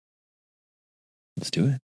Let's do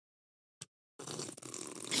it.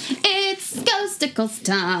 It's Ghostacles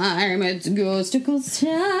time. It's Ghostacles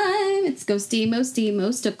time. It's ghosty, mosty,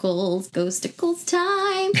 mosticles. Ghostacles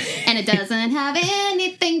time. And it doesn't have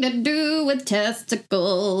anything to do with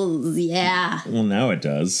testicles. Yeah. Well, now it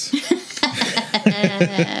does.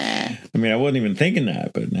 I mean, I wasn't even thinking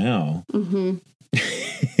that, but now. Mm-hmm.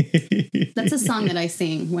 That's a song that I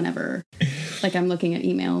sing whenever, like, I'm looking at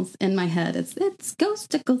emails in my head. It's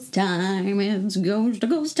Ghostacles time. It's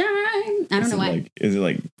Ghostacles time. I don't know why. Is it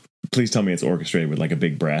like, please tell me it's orchestrated with like a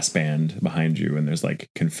big brass band behind you and there's like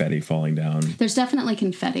confetti falling down? There's definitely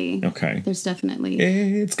confetti. Okay. There's definitely.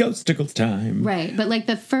 It's Ghostacles time. Right. But like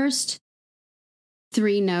the first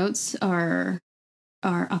 3 notes are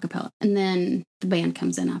a cappella, and then the band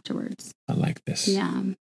comes in afterwards. I like this. Yeah.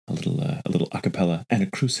 A little a cappella and a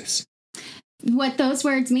crucis. What those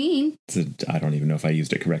words mean? I don't even know if I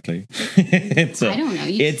used it correctly. I don't know.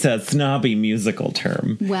 It's a snobby musical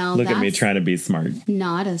term. Well, look at me trying to be smart.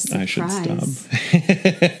 Not a surprise. I should stop.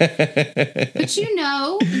 But you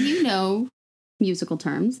know musical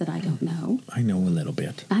terms that I don't know. I know a little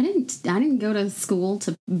bit. I didn't go to school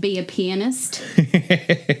to be a pianist.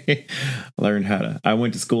 I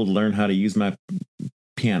went to school to learn how to use my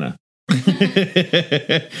piano.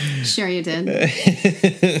 Sure you did.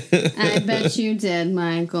 I bet you did,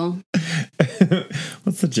 Michael.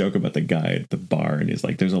 What's the joke about the guy at the bar? And he's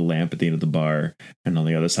like, there's a lamp at the end of the bar, and on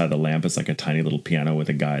the other side of the lamp is like a tiny little piano with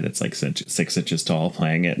a guy that's like 6 inches tall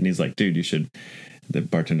playing it. And he's like, dude, the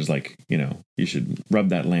bartender's like, you should rub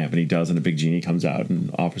that lamp. And he does, and a big genie comes out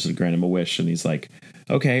and offers to grant him a wish. And he's like,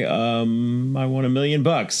 okay, I want $1 million.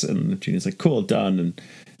 And the genie's like, cool, done. And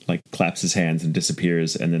like claps his hands and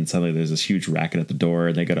disappears. And then suddenly there's this huge racket at the door,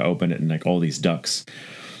 and they got to open it, and like all these ducks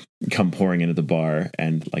come pouring into the bar,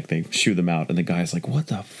 and like they shoo them out. And the guy's like, what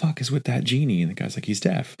the fuck is with that genie? And the guy's like, he's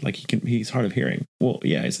deaf. Like he's hard of hearing. Well,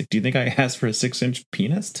 yeah. He's like, do you think I asked for a 6-inch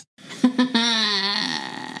pianist?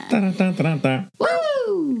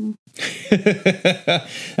 Woo!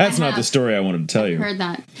 That's not the story I wanted to tell you. Heard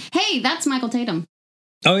that. Hey, that's Michael Tatum.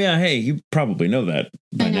 Oh yeah, hey, you probably know that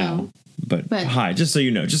by now. But hi, just so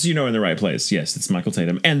you know in the right place. Yes, it's Michael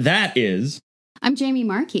Tatum, and that is. I'm Jamie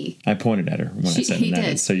Markey. I pointed at her when I said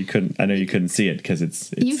that, so you couldn't. I know you couldn't see it because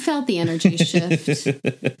it's. You felt the energy shift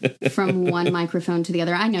from one microphone to the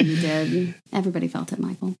other. I know you did. Everybody felt it,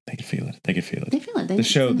 Michael. They could feel it. They feel it.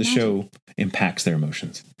 The show impacts their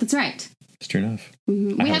emotions. That's right. It's true enough.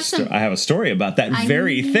 Mm-hmm. I have a story about that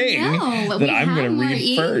very thing that I'm going to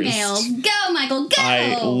read first. Go, Michael, go!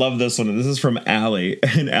 I love this one. This is from Allie,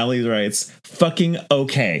 and Allie writes, "Fucking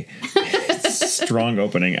okay." Strong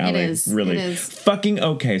opening, Allie. It is. Really. It is. Fucking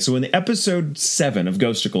okay. So in the episode 7 of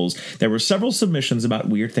Ghostacles, there were several submissions about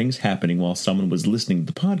weird things happening while someone was listening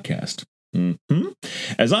to the podcast. Mm-hmm.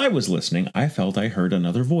 As I was listening, I felt I heard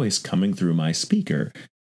another voice coming through my speaker.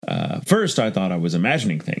 First, I thought I was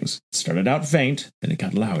imagining things. It started out faint, then it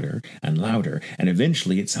got louder and louder, and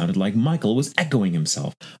eventually it sounded like Michael was echoing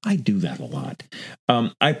himself. I do that a lot.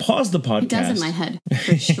 I paused the podcast. It does in my head,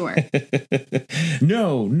 for sure.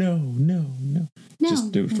 No.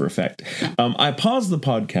 Just do it for effect. Yeah. I paused the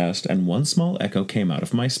podcast, and one small echo came out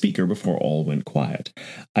of my speaker before all went quiet.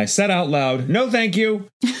 I said out loud, "No, thank you."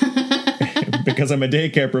 Because I'm a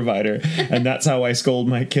daycare provider, and that's how I scold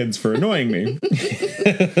my kids for annoying me.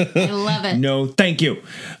 I love it. No, thank you.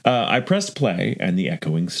 I pressed play, and the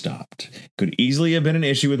echoing stopped. Could easily have been an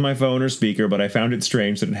issue with my phone or speaker, but I found it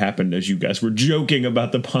strange that it happened as you guys were joking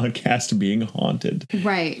about the podcast being haunted.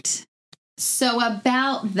 Right. So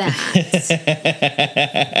about that.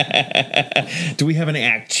 Do we have an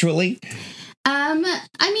actually? I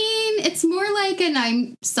mean, it's more like an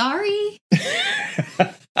I'm sorry.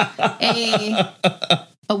 A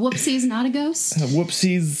whoopsie's not a ghost.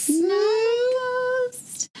 Whoopsie's not a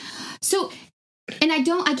ghost. So, and I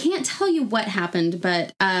can't tell you what happened,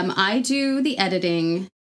 but I do the editing,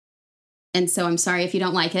 and so I'm sorry if you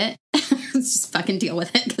don't like it. Just fucking deal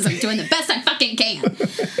with it, because I'm doing the best I fucking can, and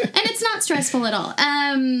it's not stressful at all.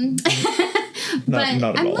 But I'm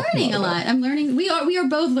learning a lot. I'm learning. We are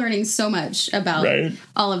both learning so much about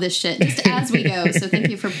all of this shit just as we go. So thank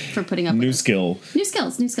you for putting up with New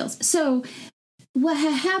skills. So what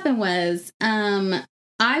happened was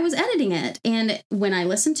I was editing it, and when I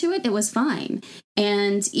listened to it, it was fine.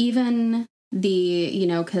 And even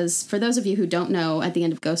because for those of you who don't know, at the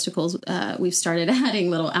end of Ghostacles, we've started adding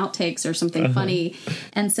little outtakes or something funny.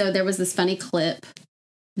 And so there was this funny clip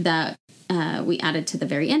that we added to the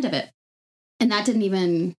very end of it. And that didn't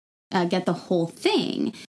even get the whole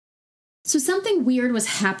thing. So something weird was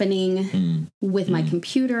happening with my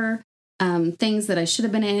computer. things that I should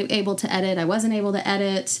have been able to edit, I wasn't able to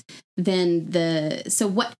edit. Then so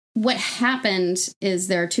what happened is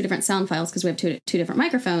there are two different sound files because we have two different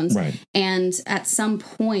microphones. Right. And at some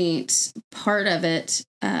point, part of it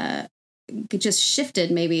just shifted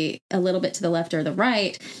maybe a little bit to the left or the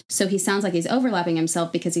right. So he sounds like he's overlapping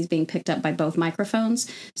himself because he's being picked up by both microphones.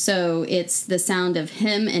 So it's the sound of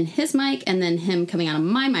him and his mic and then him coming out of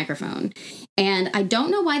my microphone. And I don't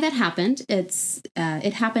know why that happened.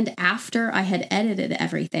 It happened after I had edited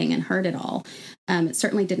everything and heard it all. It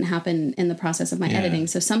certainly didn't happen in the process of my editing.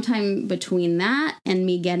 So sometime between that and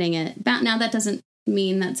me getting it back. Now that doesn't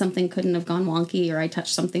mean that something couldn't have gone wonky or I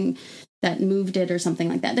touched something that moved it or something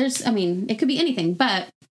like that. It could be anything, but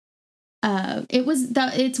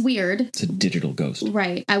it's weird. It's a digital ghost.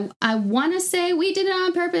 Right. I want to say we did it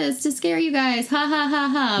on purpose to scare you guys. Ha ha ha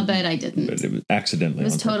ha. But I didn't. But it was accidentally. It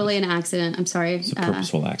was totally an accident. I'm sorry. It's a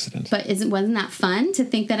purposeful accident. But wasn't that fun to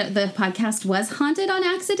think that the podcast was haunted on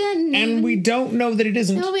accident? And we don't know that it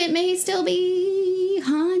isn't. No, it may still be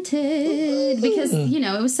haunted because,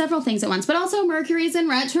 it was several things at once, but also Mercury's in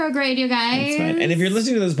retrograde, you guys. That's right. And if you're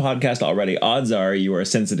listening to this podcast already, odds are you are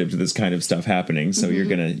sensitive to this kind of stuff happening. So you're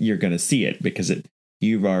gonna see it because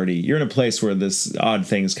you're in a place where this odd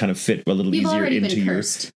things kind of fit a little easier into your.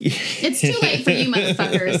 It's too late for you,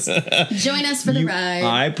 motherfuckers. Join us for the ride.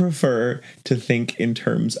 I prefer to think in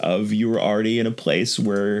terms of you were already in a place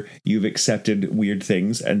where you've accepted weird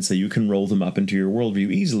things, and so you can roll them up into your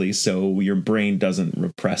worldview easily, so your brain doesn't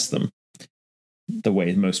repress them the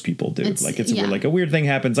way most people do. Like a weird thing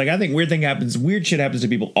happens. Like I think weird shit happens to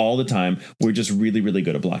people all the time. We're just really, really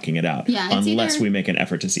good at blocking it out. Yeah, unless we make an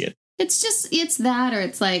effort to see it. It's that, or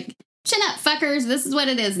it's like, chin up, fuckers. This is what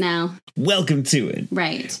it is now. Welcome to it.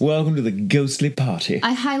 Right. Welcome to the ghostly party.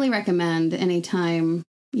 I highly recommend anytime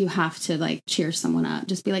you have to cheer someone up,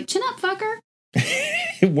 just be like, chin up, fucker.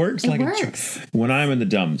 It works. When I'm in the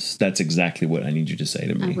dumps, that's exactly what I need you to say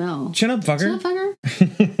to me. I will. Chin up, fucker. Chin up, fucker.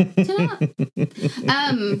 Chin up.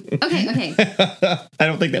 Okay. I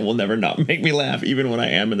don't think that will never not make me laugh, even when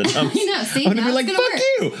I am in the dumps. I know. See, I'm going to be like, fuck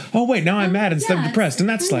you. Oh, wait, now I'm mad instead of depressed, and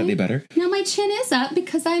that's slightly better. Now my chin is up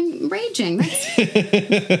because I'm raging.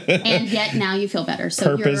 And yet now you feel better.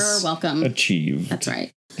 So Purpose you're welcome. Achieved. That's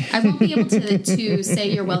right. I won't be able to say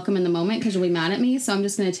you're welcome in the moment because you'll be mad at me. So I'm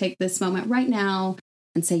just going to take this moment right now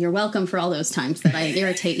and say you're welcome for all those times that I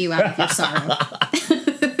irritate you out of your sorrow.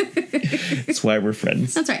 That's why we're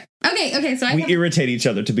friends. That's right. Okay. So we irritate each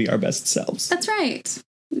other to be our best selves. That's right.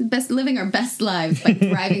 Living our best lives by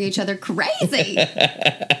driving each other crazy.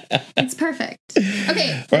 It's perfect.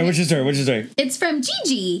 Okay. All right, what's your story? It's from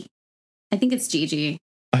Gigi. I think it's Gigi.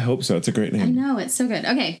 I hope so. It's a great name. I know. It's so good.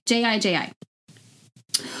 Okay. J.I.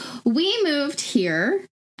 We moved here.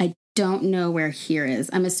 I don't know where here is.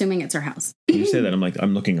 I'm assuming it's her house. When you say that,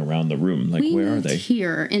 I'm looking around the room. Like, where are they?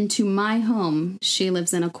 Here into my home. She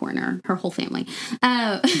lives in a corner. Her whole family.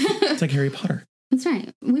 It's like Harry Potter. That's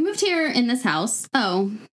right. We moved here in this house.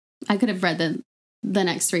 Oh, I could have read the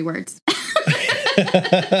next three words.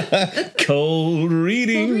 Cold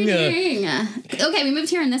reading. Okay, we moved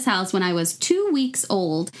here in this house when I was 2 weeks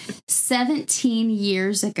old, 17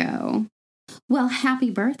 years ago. Well,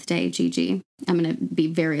 happy birthday, Gigi. I'm going to be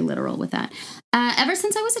very literal with that. Ever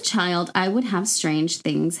since I was a child, I would have strange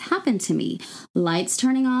things happen to me. Lights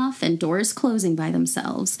turning off and doors closing by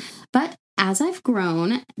themselves. But as I've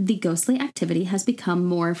grown, the ghostly activity has become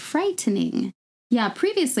more frightening. Yeah,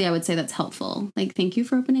 previously I would say that's helpful. Like, thank you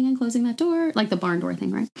for opening and closing that door. Like the barn door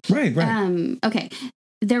thing, right? Right. Okay.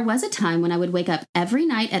 There was a time when I would wake up every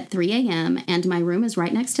night at 3 a.m. and my room is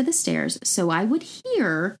right next to the stairs, so I would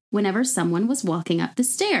hear whenever someone was walking up the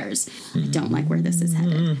stairs. I don't like where this is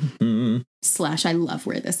headed. / I love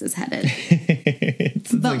where this is headed.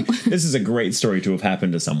 This is a great story to have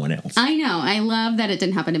happened to someone else. I know. I love that it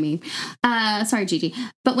didn't happen to me. Sorry, Gigi.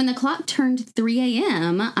 But when the clock turned 3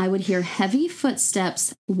 a.m., I would hear heavy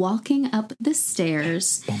footsteps walking up the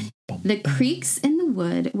stairs. The creaks in the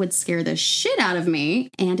wood would scare the shit out of me,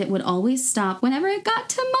 and it would always stop whenever it got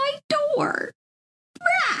to my door.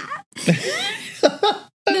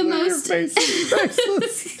 The most It's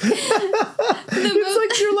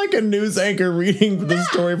like you're like a news anchor reading the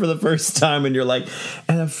story for the first time, and you're like,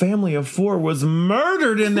 and a family of 4 was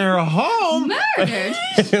murdered in their home. Murdered?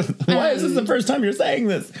 Why is this the first time you're saying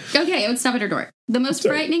this? Okay, it would stop at her door. The most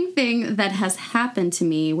frightening thing that has happened to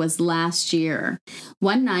me was last year.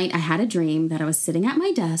 One night, I had a dream that I was sitting at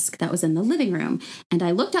my desk that was in the living room, and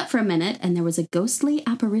I looked up for a minute, and there was a ghostly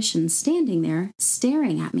apparition standing there,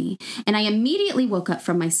 staring at me, and I immediately woke up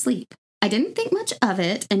from my sleep. I didn't think much of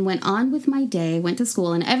it and went on with my day, went to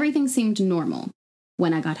school, and everything seemed normal.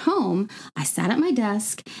 When I got home, I sat at my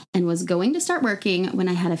desk and was going to start working when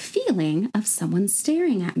I had a feeling of someone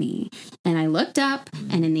staring at me. And I looked up,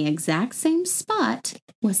 and in the exact same spot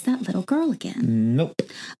was that little girl again. Nope.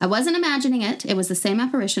 I wasn't imagining it. It was the same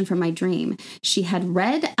apparition from my dream. She had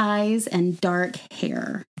red eyes and dark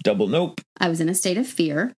hair. Double nope. I was in a state of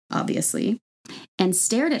fear, obviously, and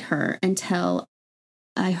stared at her until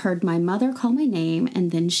I heard my mother call my name,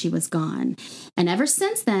 and then she was gone. And ever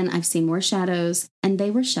since then, I've seen more shadows, and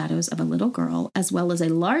they were shadows of a little girl, as well as a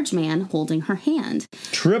large man holding her hand.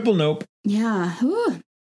 Triple nope. Yeah. Ooh.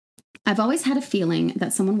 I've always had a feeling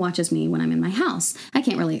that someone watches me when I'm in my house. I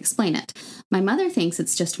can't really explain it. My mother thinks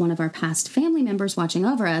it's just one of our past family members watching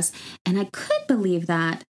over us, and I could believe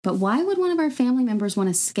that, but why would one of our family members want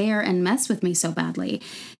to scare and mess with me so badly?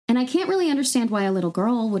 And I can't really understand why a little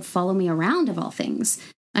girl would follow me around of all things.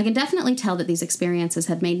 I can definitely tell that these experiences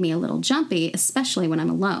have made me a little jumpy, especially when I'm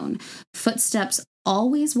alone. Footsteps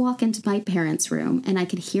always walk into my parents' room, and I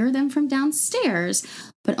can hear them from downstairs,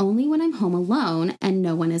 but only when I'm home alone and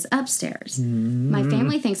no one is upstairs. My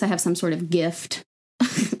family thinks I have some sort of gift.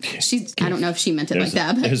 I don't know if she meant it like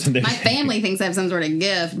that, but my family thinks I have some sort of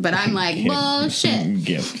gift, but I'm like, bullshit.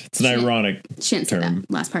 Gift. It's an ironic She didn't say term.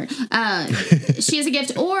 that last part. She has a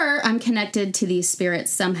gift, or I'm connected to these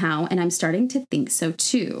spirits somehow, and I'm starting to think so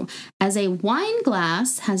too. As a wine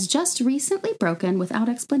glass has just recently broken without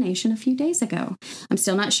explanation a few days ago. I'm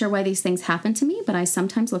still not sure why these things happen to me, but I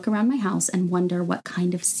sometimes look around my house and wonder what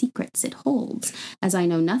kind of secrets it holds, as I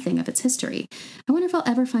know nothing of its history. I wonder if I'll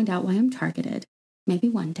ever find out why I'm targeted. Maybe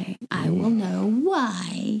one day I will know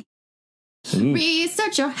why. Ooh.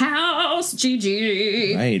 Research your house,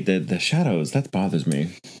 Gigi. Right, the shadows, that bothers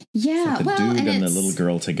me. Yeah, It's like the dude and the little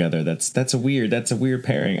girl together. That's a weird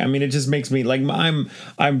pairing. I mean, it just makes me like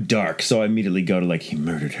I'm dark, so I immediately go to like he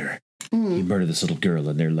murdered her. He murdered this little girl,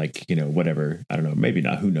 and they're like, whatever. I don't know, maybe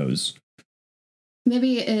not. Who knows?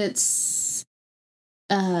 Maybe it's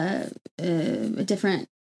a different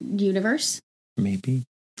universe.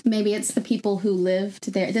 Maybe it's the people who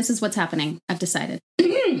lived there. This is what's happening. I've decided.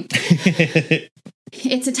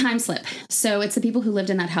 It's a time slip. So it's the people who lived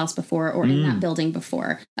in that house before or in that building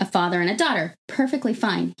before. A father and a daughter. Perfectly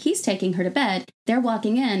fine. He's taking her to bed. They're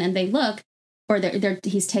walking in and they look, or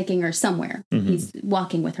he's taking her somewhere. He's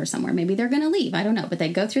walking with her somewhere. Maybe they're going to leave. I don't know. But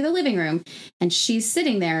they go through the living room and she's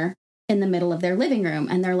sitting there in the middle of their living room.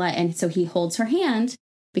 And they're like, and so he holds her hand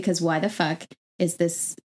because why the fuck is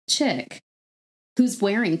this chick who's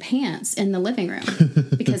wearing pants in the living room?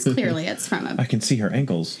 Because clearly it's from I can see her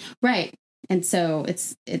ankles. Right. And so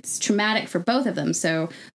it's traumatic for both of them. So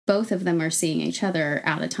both of them are seeing each other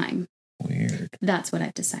out of time. Weird. That's what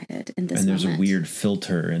I've decided in this And there's moment. a weird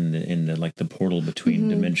filter in the like the portal between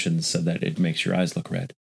dimensions so that it makes your eyes look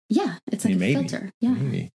red. Yeah, it's like a filter. Yeah.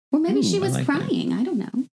 Maybe. Or maybe she was like crying. That. I don't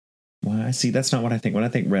know. Well, I see. That's not what I think. When I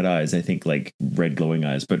think red eyes, I think like red glowing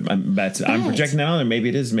eyes. But I'm projecting that on her. Maybe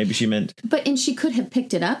it is. Maybe she meant. And she could have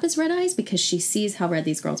picked it up as red eyes because she sees how red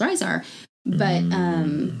these girls' eyes are. But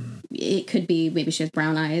it could be maybe she has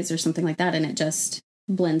brown eyes or something like that, and it just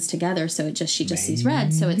blends together. So she just sees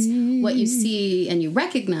red. So it's what you see and you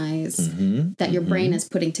recognize that your brain is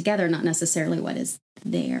putting together, not necessarily what is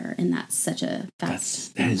there. And that's such a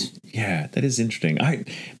fast. That is interesting. I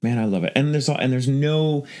love it. And there's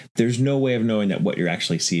no way of knowing that what you're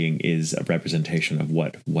actually seeing is a representation of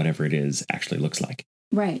whatever it is actually looks like.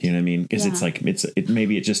 Right. You know what I mean? Because it's like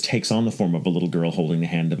maybe it just takes on the form of a little girl holding the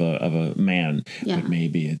hand of a man. Yeah. But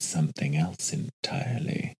maybe it's something else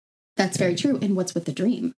entirely. That's very true. And what's with the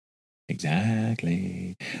dream?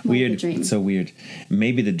 Exactly. Weird. It's so weird.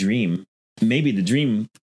 Maybe the dream maybe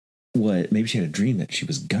she had a dream that she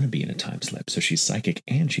was gonna be in a time slip, so she's psychic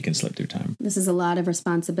and she can slip through time. This is a lot of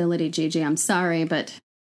responsibility, Gigi. I'm sorry, but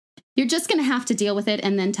you're just going to have to deal with it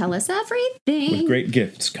and then tell us everything. With great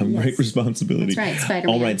gifts come great responsibility. That's right,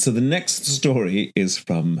 Spider-Man. All right, so the next story is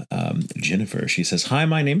from Jennifer. She says, "Hi,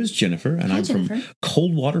 my name is Jennifer, and I'm from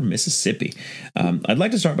Coldwater, Mississippi. I'd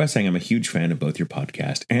like to start by saying I'm a huge fan of both your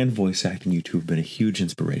podcast and voice acting. You two have been a huge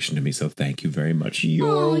inspiration to me, so thank you very much.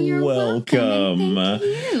 You're welcome. Thank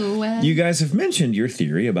you. You guys have mentioned your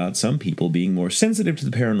theory about some people being more sensitive to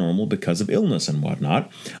the paranormal because of illness and whatnot.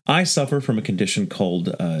 I suffer from a condition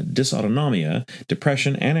called dysautonomia,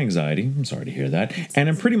 depression, and anxiety. I'm sorry to hear that. And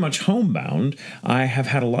I'm pretty much homebound. I have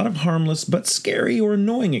had a lot of harmless but scary or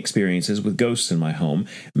annoying experiences with ghosts in my home,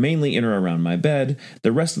 mainly in or around my bed.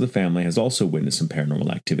 The rest of the family has also witnessed some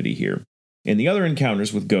paranormal activity here. In the other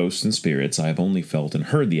encounters with ghosts and spirits, I have only felt and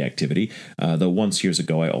heard the activity, though once years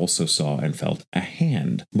ago I also saw and felt a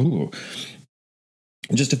hand. Ooh.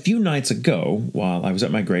 Just a few nights ago, while I was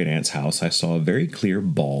at my great aunt's house, I saw a very clear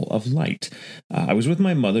ball of light. I was with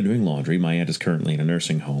my mother doing laundry. My aunt is currently in a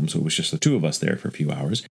nursing home, so it was just the two of us there for a few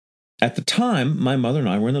hours. At the time, my mother and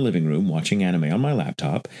I were in the living room watching anime on my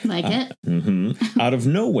laptop. Like it? Out of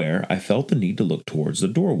nowhere, I felt the need to look towards the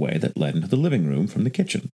doorway that led into the living room from the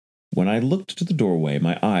kitchen. When I looked to the doorway,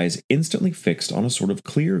 my eyes instantly fixed on a sort of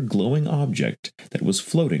clear, glowing object that was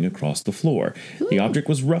floating across the floor. Ooh. The object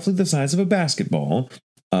was roughly the size of a basketball.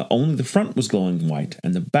 Only the front was glowing white,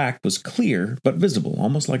 and the back was clear but visible,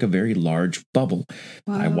 almost like a very large bubble.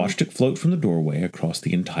 Wow. I watched it float from the doorway across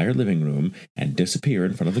the entire living room and disappear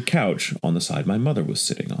in front of the couch on the side my mother was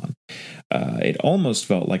sitting on. It almost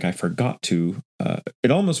felt like I'd forgotten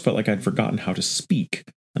how to speak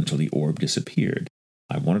until the orb disappeared.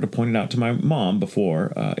 I wanted to point it out to my mom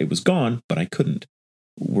before it was gone, but I couldn't.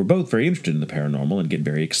 We're both very interested in the paranormal and get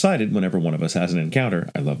very excited whenever one of us has an encounter.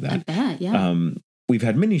 I love that. I bet, yeah. We've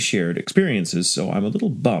had many shared experiences, so I'm a little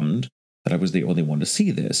bummed that I was the only one to see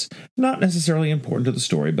this. Not necessarily important to the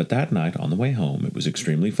story, but that night on the way home, it was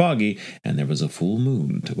extremely foggy, and there was a full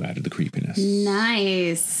moon to add to the creepiness.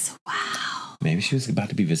 Nice. Wow. Maybe she was about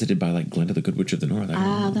to be visited by, like, Glinda the Good Witch of the North.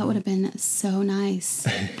 That would have been so nice.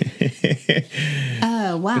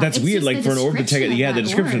 Oh, wow. But that's weird, like, for an orb to take it. Yeah, the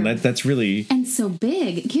description, that's really... And so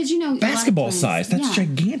big. Because, basketball size. That's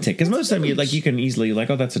gigantic. Because most of the time, you can easily,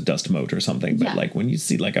 like, oh, that's a dust mote or something. But, like, when you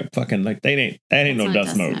see, like, a fucking, like, that ain't no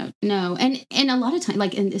dust mote. No. And a lot of time,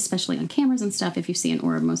 like, and especially on cameras and stuff, if you see an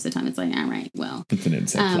orb, most of the time, it's like, all right, well. It's an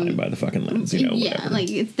insect flying by the fucking lens, Yeah, whatever.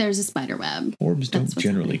 like, there's a spider web. Orbs don't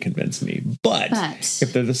generally convince me. But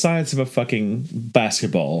if they're the size of a fucking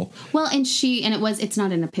basketball. Well, and it's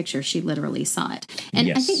not in a picture. She literally saw it. And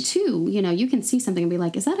yes. I think, too, you can see something and be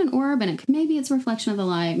like, is that an orb? And maybe it's a reflection of the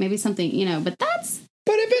light. Maybe something, but that's...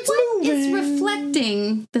 But if it's moving... It's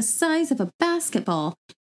reflecting the size of a basketball.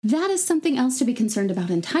 That is something else to be concerned about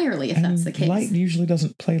entirely, if that's the case. Light usually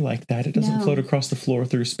doesn't play like that. It doesn't float across the floor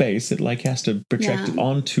through space. It, has to project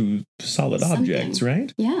onto solid objects,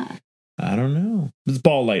 right? Yeah. I don't know. It's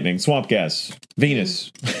ball lightning, swamp gas,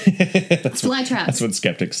 Venus. Fly traps. That's what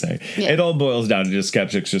skeptics say. Yeah. It all boils down to just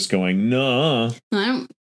skeptics just going, no. I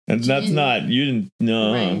don't. And that's not, you didn't,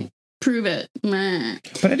 no. Right. Prove it.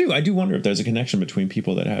 But I do wonder if there's a connection between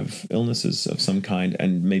people that have illnesses of some kind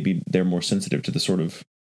and maybe they're more sensitive to the sort of,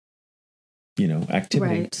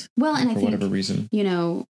 activity. Right. Well, and I think, for whatever reason.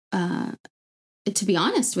 To be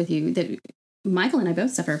honest with you, that Michael and I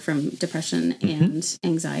both suffer from depression and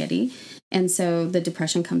anxiety. And so the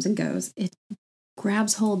depression comes and goes. It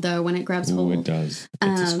grabs hold, though, when it grabs hold. It does.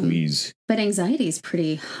 It's a squeeze. But anxiety is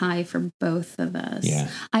pretty high for both of us. Yeah.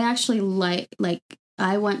 I actually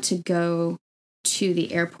I want to go to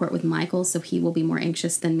the airport with Michael so he will be more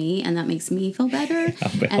anxious than me, and that makes me feel better.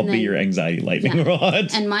 I'll be your anxiety lightning rod.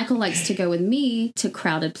 And Michael likes to go with me to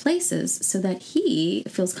crowded places so that he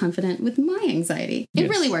feels confident with my anxiety. It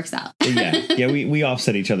really works out. We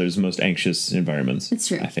offset each other's most anxious environments. It's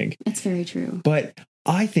true. I think it's very true. But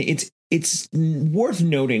I think it's worth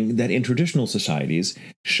noting that in traditional societies,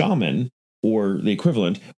 shaman or the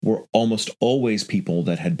equivalent were almost always people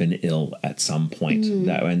that had been ill at some point,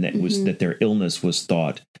 that their illness was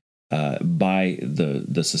thought by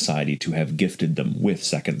the society to have gifted them with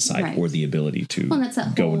second sight or the ability to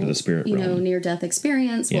go into the spirit realm. Near-death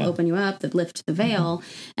experience will open you up, that lift the veil.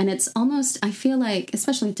 And it's almost, I feel like,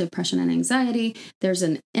 especially depression and anxiety, there's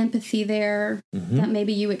an empathy there that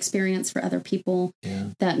maybe you experience for other people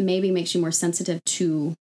that maybe makes you more sensitive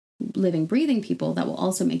to living, breathing people, that will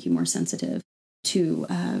also make you more sensitive to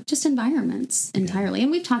just environments entirely.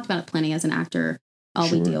 And we've talked about it plenty as an actor. All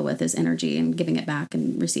we deal with is energy and giving it back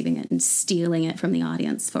and receiving it and stealing it from the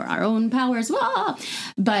audience for our own powers. But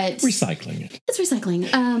recycling it. It's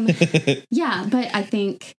recycling. But I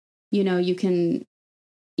think, you can,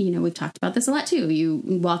 we've talked about this a lot too. You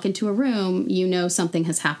walk into a room, something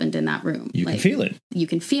has happened in that room. You can feel it. You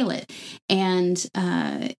can feel it. And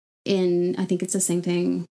I think it's the same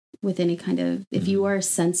thing with any kind of, if you are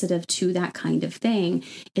sensitive to that kind of thing,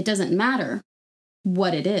 it doesn't matter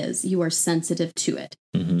what it is, you are sensitive to it,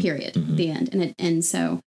 period, the end. And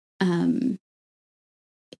so, I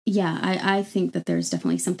think that there's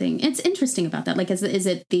definitely something, it's interesting about that. Like, is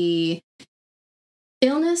it the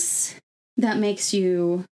illness that makes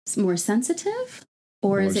you more sensitive?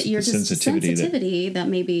 Or is it your just sensitivity that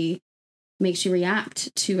maybe makes you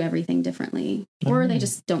react to everything differently, or they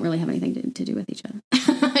just don't really have anything to do with each other?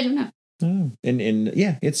 I don't know. Oh.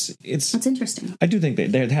 It's interesting. I do think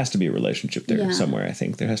that there has to be a relationship there somewhere. I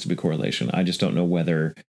think there has to be correlation. I just don't know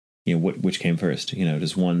whether which came first.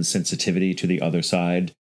 Does one sensitivity to the other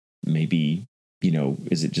side maybe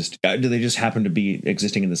is it just, do they just happen to be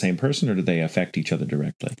existing in the same person, or do they affect each other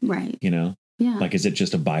directly? Right. Yeah. Like, is it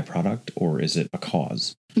just a byproduct, or is it a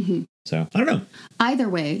cause? Mm-hmm. So, I don't know. Either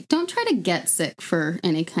way, don't try to get sick for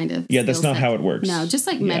any kind of... Yeah, that's not how it works. No, just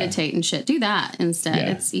meditate and shit. Do that instead.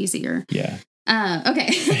 Yeah. It's easier. Yeah.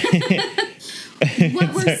 Okay.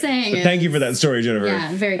 What we're saying is... Thank you for that story, Jennifer.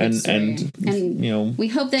 Yeah, very good story. And we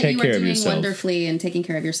hope that you are doing wonderfully and taking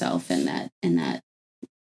care of yourself, and that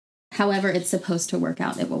however it's supposed to work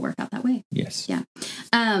out, it will work out that way. Yes. Yeah.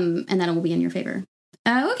 And that it will be in your favor.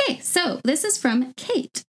 Okay, so this is from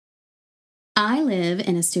Kate. I live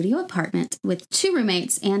in a studio apartment with 2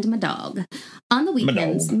 roommates and my dog. On the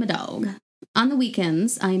weekends, my dog. On the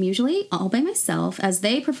weekends, I am usually all by myself, as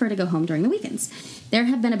they prefer to go home during the weekends. There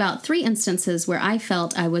have been about 3 instances where I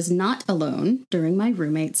felt I was not alone during my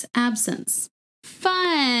roommate's absence.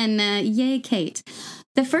 Fun! Yay, Kate.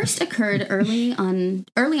 The first occurred early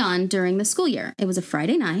on during the school year. It was a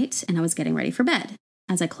Friday night, and I was getting ready for bed.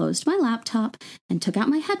 As I closed my laptop and took out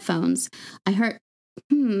my headphones, I heard,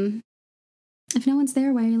 if no one's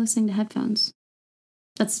there, why are you listening to headphones?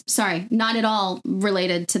 That's, sorry, not at all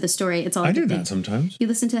related to the story. It's all I do that sometimes. You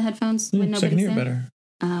listen to the headphones when nobody's there? I can hear better.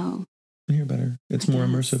 Oh. I can hear better. It's more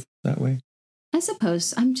immersive that way. I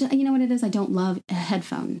suppose. You know what it is? I don't love a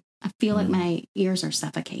headphone. I feel like my ears are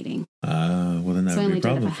suffocating. Well, then that would be a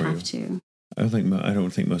problem for you. I have to. I don't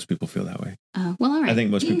think most people feel that way. Oh, well, all right. I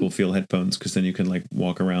think most people feel headphones because then you can like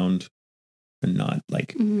walk around and not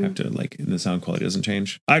like have to like the sound quality doesn't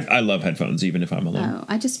change. I love headphones even if I'm alone. Oh,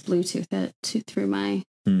 I just Bluetooth it through my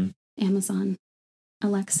Amazon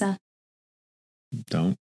Alexa.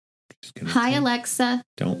 Don't. Hi, Alexa.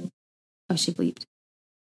 Don't. Oh, she bleeped.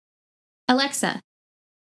 Alexa,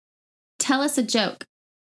 tell us a joke.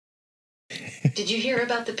 Did you hear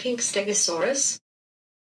about the pink stegosaurus?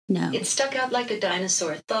 No. It stuck out like a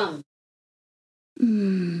dinosaur thumb.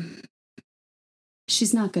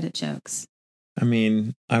 She's not good at jokes. I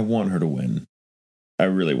mean, I want her to win. I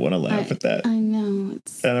really want to laugh at that. I know.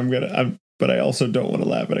 But I also don't want to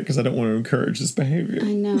laugh at it because I don't want to encourage this behavior.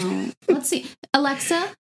 I know. Let's see.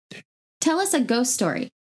 Alexa, tell us a ghost story.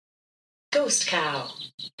 Ghost cow.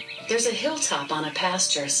 There's a hilltop on a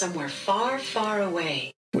pasture somewhere far, far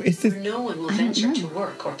away where no one will venture to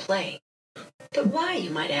work or play. But why,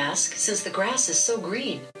 you might ask, since the grass is so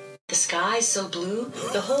green, the sky so blue,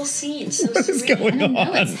 the whole scene so what serene? Is going on? I don't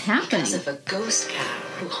know what's happening. Because of a ghost cow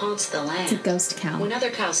who haunts the land. It's a ghost cow. When other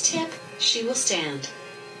cows tip, she will stand.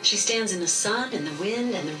 She stands in the sun and the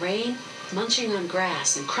wind and the rain, munching on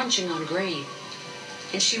grass and crunching on grain.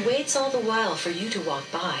 And she waits all the while for you to walk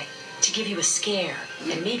by, to give you a scare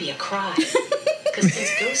and maybe a cry. Because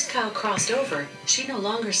since Ghost Cow crossed over, she no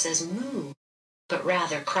longer says moo, but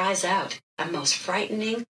rather cries out a most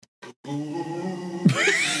frightening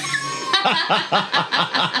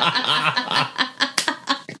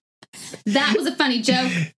That was a funny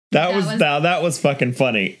joke. That was fucking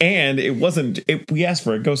funny. And it wasn't, we asked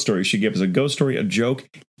for a ghost story. She gave us a ghost story, a joke,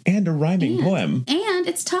 and a rhyming poem. And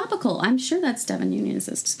it's topical. I'm sure that's Devin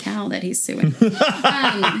Nunez's cow that he's suing.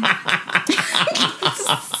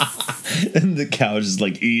 And the cow is just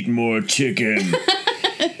like, eat more chicken.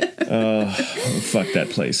 Fuck that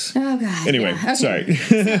place. Oh, God. Anyway, yeah.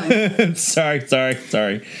 Okay. Sorry.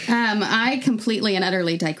 sorry. I completely and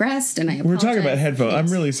utterly digressed, and I apologize. We're talking about headphones. I'm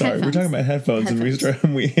really sorry. We're talking about headphones.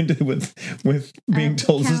 And we ended with being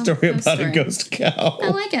told a story about a ghost cow. I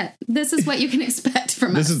like it. This is what you can expect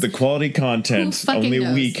from us. This is the quality content only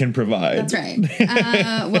we can provide. That's right.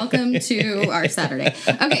 Welcome to our Saturday.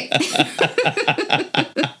 Okay.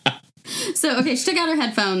 So, she took out her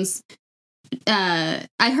headphones. I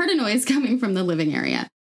heard a noise coming from the living area.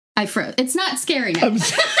 I froze. It's not scary now.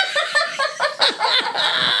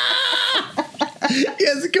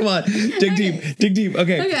 Yes, come on. Dig deep.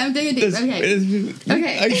 Okay. Okay, I'm digging deep. Okay.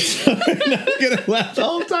 I'm going to laugh the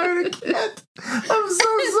whole time and I can't. I'm so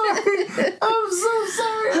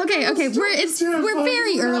sorry. Okay. We're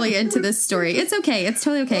very early into this story. It's okay. It's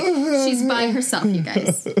totally okay. She's by herself, you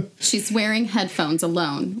guys. She's wearing headphones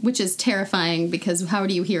alone, which is terrifying because how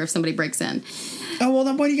do you hear if somebody breaks in? Oh, well,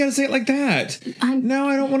 then why do you got to say it like that? Now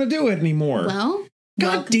I don't want to do it anymore. Well,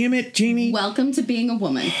 God damn it, Jamie. Welcome to being a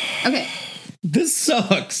woman. Okay. This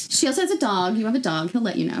sucks. She also has a dog. You have a dog. He'll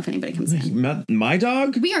let you know if anybody comes in. My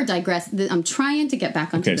dog? We are digressing. I'm trying to get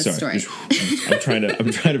back onto this story. I'm trying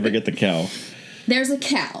to forget the cow. There's a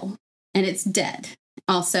cow, and it's dead.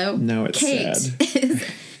 Also, no, it's Kate sad.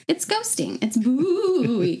 It's ghosting. It's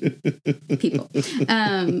booey people.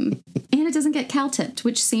 And it doesn't get cow-tipped,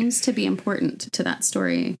 which seems to be important to that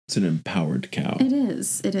story. It's an empowered cow. It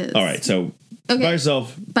is. All right, so by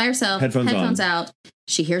herself. Headphones out.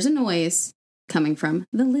 She hears a noise coming from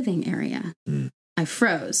the living area. I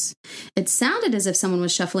froze. It sounded as if someone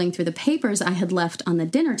was shuffling through the papers I had left on the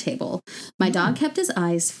dinner table. My dog kept his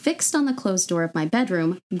eyes fixed on the closed door of my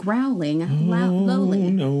bedroom, growling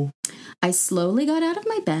lowly. No. I slowly got out of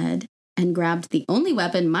my bed and grabbed the only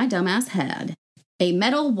weapon my dumbass had, a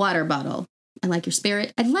metal water bottle. I like your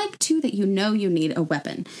spirit. I'd like, too, that you know you need a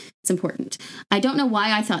weapon. It's important. I don't know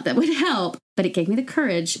why I thought that would help, but it gave me the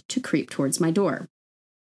courage to creep towards my door.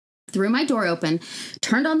 Threw my door open,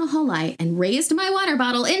 turned on the hall light, and raised my water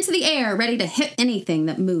bottle into the air, ready to hit anything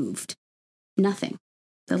that moved. Nothing.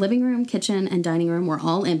 The living room, kitchen, and dining room were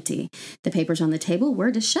all empty. The papers on the table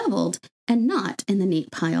were disheveled and not in the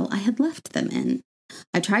neat pile I had left them in.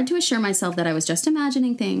 I tried to assure myself that I was just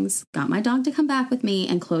imagining things, got my dog to come back with me,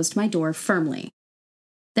 and closed my door firmly.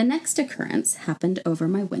 The next occurrence happened over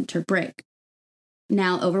my winter break.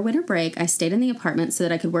 Now, over winter break, I stayed in the apartment so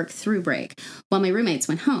that I could work through break, while my roommates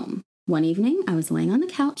went home. One evening, I was laying on the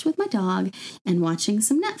couch with my dog and watching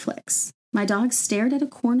some Netflix. My dog stared at a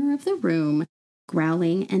corner of the room,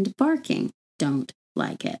 growling and barking. Don't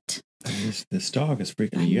like it. This dog is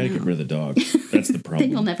freaking. You got to get rid of the dog. That's the problem.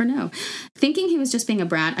 Then you'll never know. Thinking he was just being a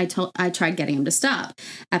brat, I tried getting him to stop.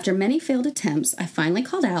 After many failed attempts, I finally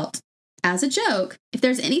called out, as a joke, "If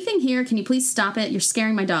there's anything here, can you please stop it? You're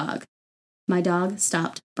scaring my dog." My dog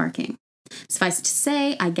stopped barking. Suffice it to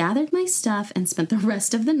say, I gathered my stuff and spent the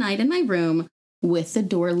rest of the night in my room with the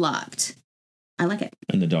door locked. I like it.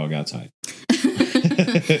 And the dog outside.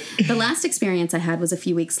 The last experience I had was a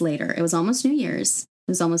few weeks later. It was almost New Year's.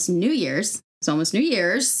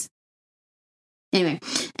 Anyway,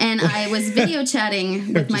 and I was video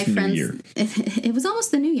chatting with my friends. It was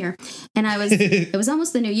almost the New Year. And it was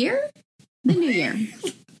almost the New Year? The New Year.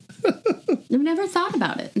 I've never thought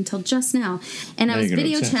about it until just now. And I was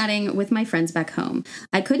video chatting with my friends back home.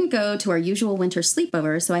 I couldn't go to our usual winter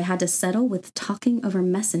sleepover, so I had to settle with talking over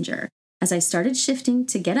Messenger. As I started shifting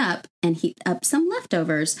to get up and heat up some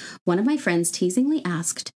leftovers, one of my friends teasingly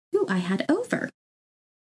asked who I had over.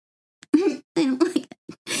 I don't like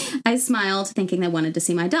it. I smiled, thinking they wanted to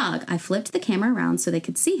see my dog. I flipped the camera around so they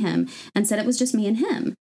could see him and said it was just me and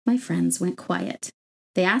him. My friends went quiet.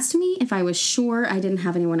 They asked me if I was sure I didn't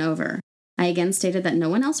have anyone over. I again stated that no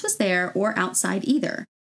one else was there or outside either.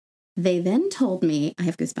 They then told me, I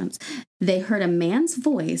have goosebumps, they heard a man's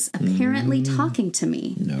voice apparently talking to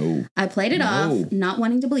me. No. I played it off, not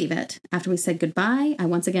wanting to believe it. After we said goodbye, I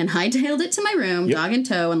once again hightailed it to my room, dog in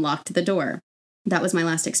tow, and locked the door. That was my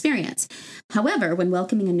last experience. However, when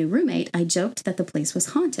welcoming a new roommate, I joked that the place was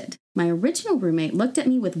haunted. My original roommate looked at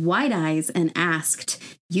me with wide eyes and asked,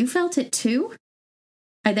 "You felt it too?"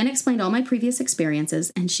 I then explained all my previous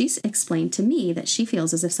experiences, and she explained to me that she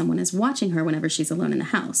feels as if someone is watching her whenever she's alone in the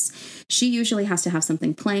house. She usually has to have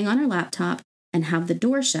something playing on her laptop and have the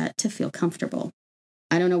door shut to feel comfortable.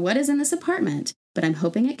 I don't know what is in this apartment, but I'm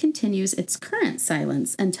hoping it continues its current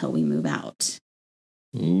silence until we move out.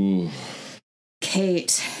 Ooh.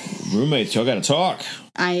 Kate. Roommates, y'all gotta talk.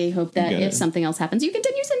 I hope that if something else happens, you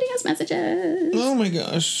continue sending us messages. Oh my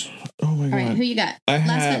gosh. Oh my God. All right, who you got?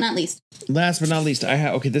 Last but not least, I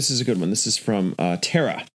have, okay, this is a good one. This is from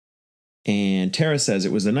Tara. And Tara says,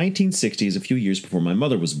 it was the 1960s, a few years before my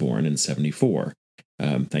mother was born in 74.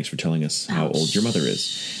 Thanks for telling us how old your mother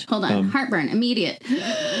is. Hold on. Heartburn. Immediate.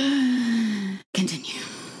 Continue.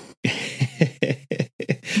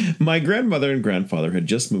 My grandmother and grandfather had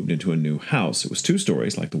just moved into a new house. It was 2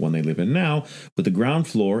 stories, like the one they live in now, with a ground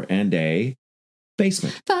floor and a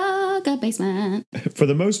basement. Fuck a basement. For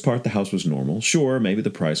the most part, the house was normal. Sure, maybe the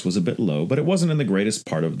price was a bit low, but it wasn't in the greatest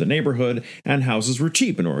part of the neighborhood, and houses were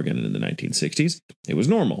cheap in Oregon in the 1960s. It was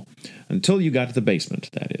normal. Until you got to the basement,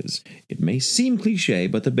 that is. It may seem cliche,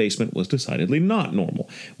 but the basement was decidedly not normal.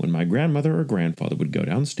 When my grandmother or grandfather would go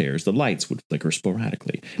downstairs, the lights would flicker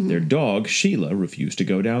sporadically. Their dog, Sheila, refused to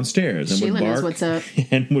go downstairs and Sheila knows what's up.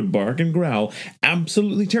 And would bark and growl,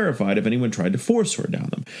 absolutely terrified if anyone tried to force her down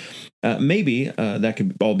them. Maybe that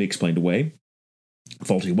could all be explained away.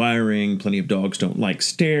 Faulty wiring, plenty of dogs don't like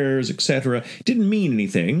stairs, etc. Didn't mean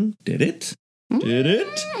anything, did it? Did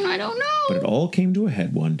it? I don't know. But it all came to a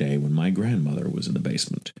head one day when my grandmother was in the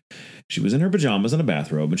basement. She was in her pajamas and a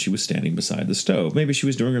bathrobe, and she was standing beside the stove. Maybe she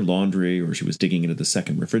was doing her laundry, or she was digging into the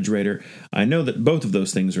second refrigerator. I know that both of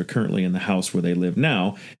those things are currently in the house where they live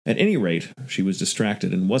now. At any rate, she was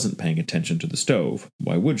distracted and wasn't paying attention to the stove.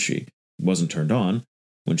 Why would she? It wasn't turned on.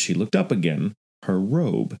 When she looked up again, her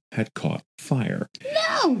robe had caught fire.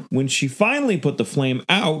 No! When she finally put the flame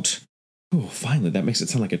out... Oh, finally, that makes it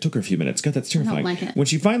sound like it took her a few minutes. God, that's terrifying. I don't like it. When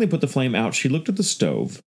she finally put the flame out, she looked at the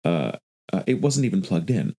stove. It wasn't even plugged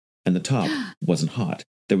in, and the top wasn't hot.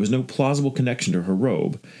 There was no plausible connection to her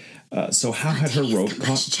robe. So how had her robe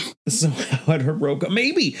caught? So how had her robe?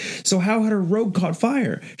 Maybe. So how had her robe caught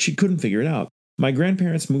fire? She couldn't figure it out. My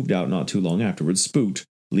grandparents moved out not too long afterwards, spooked,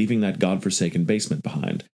 leaving that godforsaken basement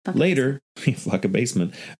behind. Later, fuck a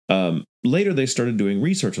basement. Later, they started doing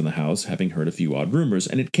research on the house, having heard a few odd rumors,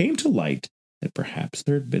 and it came to light that perhaps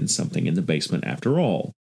there had been something in the basement after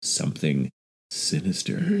all. Something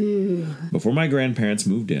sinister. Ooh. Before my grandparents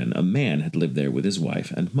moved in, a man had lived there with his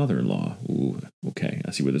wife and mother-in-law. Ooh, okay,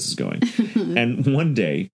 I see where this is going. And one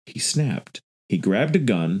day, he snapped. He grabbed a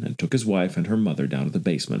gun and took his wife and her mother down to the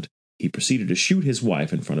basement. He proceeded to shoot his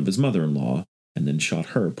wife in front of his mother-in-law, and then shot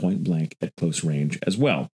her point blank at close range as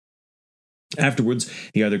well. Afterwards,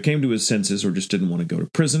 he either came to his senses or just didn't want to go to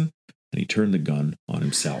prison, and he turned the gun on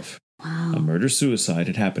himself. Wow. A murder-suicide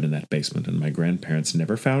had happened in that basement, and my grandparents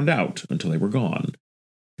never found out until they were gone.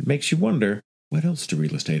 It makes you wonder, what else do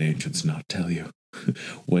real estate agents not tell you?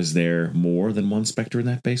 Was there more than one specter in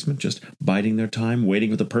that basement, just biding their time, waiting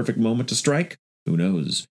for the perfect moment to strike? Who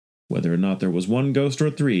knows? Whether or not there was one ghost or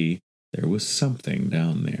three, there was something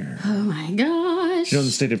down there. Oh my gosh. You know, in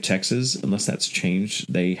the state of Texas, unless that's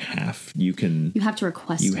changed, you have to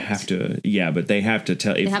request it. Yeah, but they have to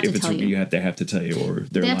tell if it's tell you. They have to tell you, or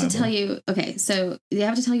they have to tell you. Okay, so they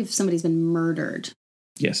have to tell you if somebody's been murdered.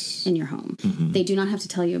 Yes. In your home. Mm-hmm. They do not have to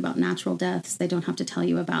tell you about natural deaths. They don't have to tell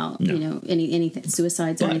you about, anything,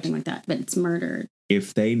 suicides or anything like that, but it's murdered.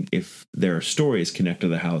 If there are stories connected to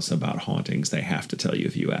the house about hauntings, they have to tell you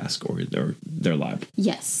if you ask, or they're liable.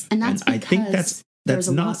 Yes. And that's because I think there's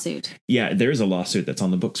a lawsuit. Yeah, there is a lawsuit that's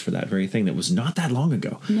on the books for that very thing that was not that long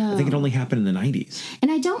ago. No. I think it only happened in the 90s.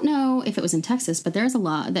 And I don't know if it was in Texas, but there's a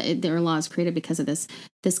law that there are laws created because of this.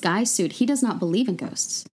 This guy sued. He does not believe in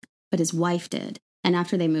ghosts, but his wife did. And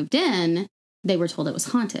after they moved in, they were told it was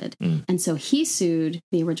haunted. Mm. And so he sued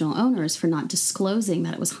the original owners for not disclosing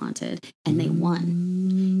that it was haunted, and they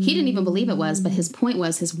won. He didn't even believe it was, but his point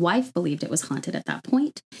was his wife believed it was haunted at that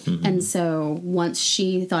point. Mm-hmm. And so once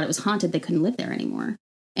she thought it was haunted, they couldn't live there anymore.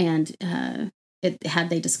 And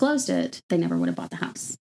had they disclosed it, they never would have bought the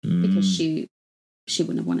house because she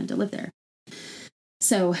wouldn't have wanted to live there.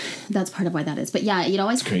 So that's part of why that is. But yeah,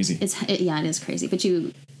 it's crazy. It is crazy. But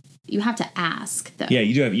you have to ask, though. Yeah,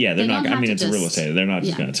 you do have. Yeah, they're not. I mean, it's a real estate. They're not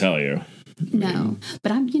just going to tell you. No,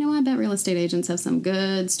 but I bet real estate agents have some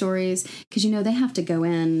good stories because they have to go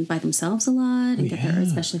in by themselves a lot and get there,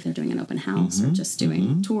 especially if they're doing an open house or just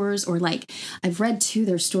doing tours, or like I've read too.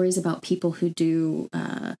 There's stories about people who do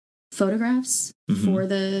photographs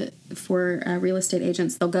for real estate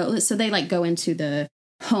agents. They'll go, so they like go into the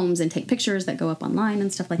homes and take pictures that go up online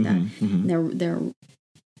and stuff like that. And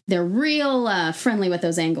they're real friendly with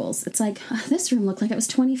those angles. It's like, this room looked like it was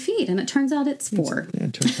 20 feet, and it turns out it's 4.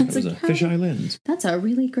 It turns out it was a fisheye lens. That's a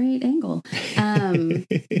really great angle.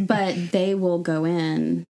 But they will go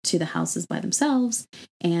in to the houses by themselves,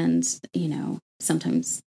 and,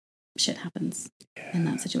 sometimes shit happens in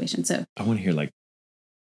that situation. So I want to hear,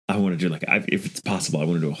 if it's possible, I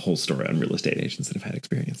want to do a whole story on real estate agents that have had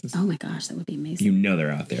experiences. Oh my gosh, that would be amazing.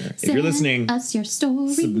 They're out there. If you're listening, us your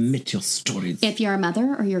stories. Submit your stories. If you're a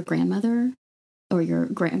mother or your grandmother or your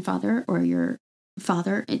grandfather or your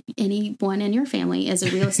father, anyone in your family is a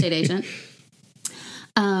real estate agent,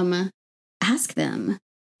 ask them.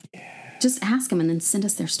 Yeah. Just ask them and then send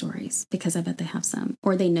us their stories, because I bet they have some,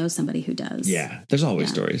 or they know somebody who does. Yeah, there's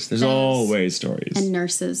always stories. There's always stories. And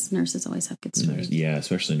nurses always have good stories. Yeah,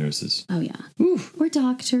 especially nurses. Oh yeah, or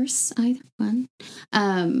doctors, either one.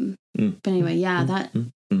 But anyway,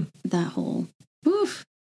 that whole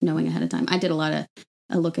knowing ahead of time. I did a lot of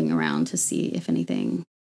looking around to see if anything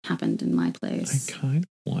happened in my place.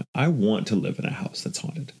 I want to live in a house that's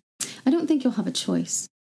haunted. I don't think you'll have a choice.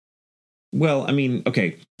 Well, I mean,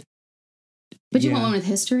 okay. But you want one with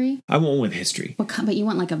history? I want one with history. But you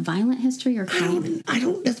want like a violent history or kind? I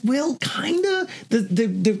don't. Well, kind of.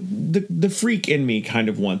 The freak in me kind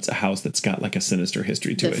of wants a house that's got like a sinister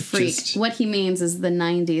history to it. The freak. What he means is the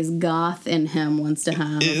 90s goth in him wants to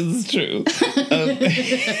have. It's true.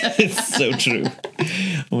 It's so true.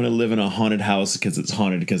 I want to live in a haunted house because it's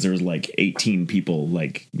haunted because there was like 18 people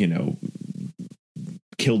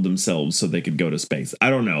killed themselves so they could go to space.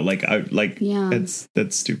 I don't know. That's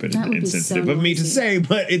stupid and insensitive of me to say,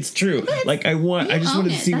 but it's true. I just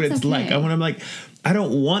wanted to see what it's like. I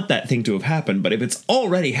don't want that thing to have happened, but if it's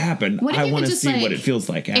already happened, I want to see what it feels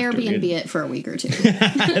like after. Airbnb it for a week or two.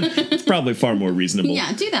 It's probably far more reasonable.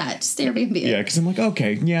 Yeah, do that. Just Airbnb it. Yeah, because I'm like,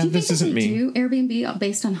 okay, this isn't me. Do Airbnb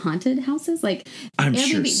based on haunted houses? I'm Airbnb,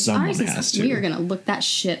 sure someone has to. We are going to look that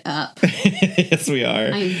shit up. Yes, we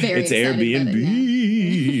are. I'm very excited Airbnb.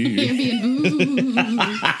 Airbnb.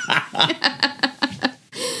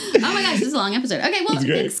 Oh my gosh, this is a long episode. Okay, well,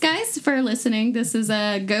 thanks, guys, for listening. This is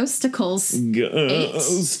Ghostacles.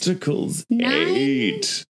 Ghostacles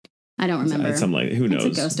 8. I don't remember. It's something like, who knows?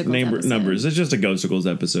 It's a Ghostacles episode. Numbers. It's just a Ghostacles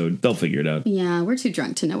episode. They'll figure it out. Yeah, we're too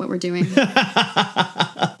drunk to know what we're doing. We're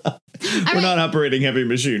not operating heavy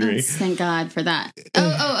machinery. Thank God for that.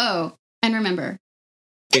 Oh. And remember,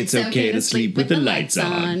 it's okay to sleep with the lights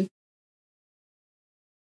on.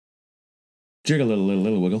 Jiggle it a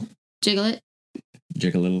little wiggle. Jiggle it.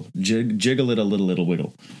 Jiggle it a little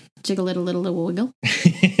wiggle. Jiggle it a little wiggle.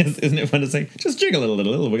 Isn't it fun to say? Just jiggle it a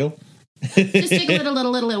little wiggle. Just jiggle it a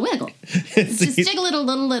little wiggle. Just jiggle it a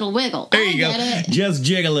little wiggle. There you go. Just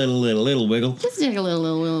jiggle it a little wiggle. Just jiggle it a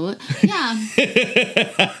little wiggle. Yeah.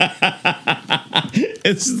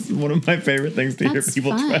 It's just one of my favorite things to hear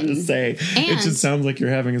people try to say. And it just sounds like you're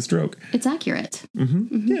having a stroke. It's accurate.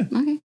 Mm-hmm. Yeah. Okay.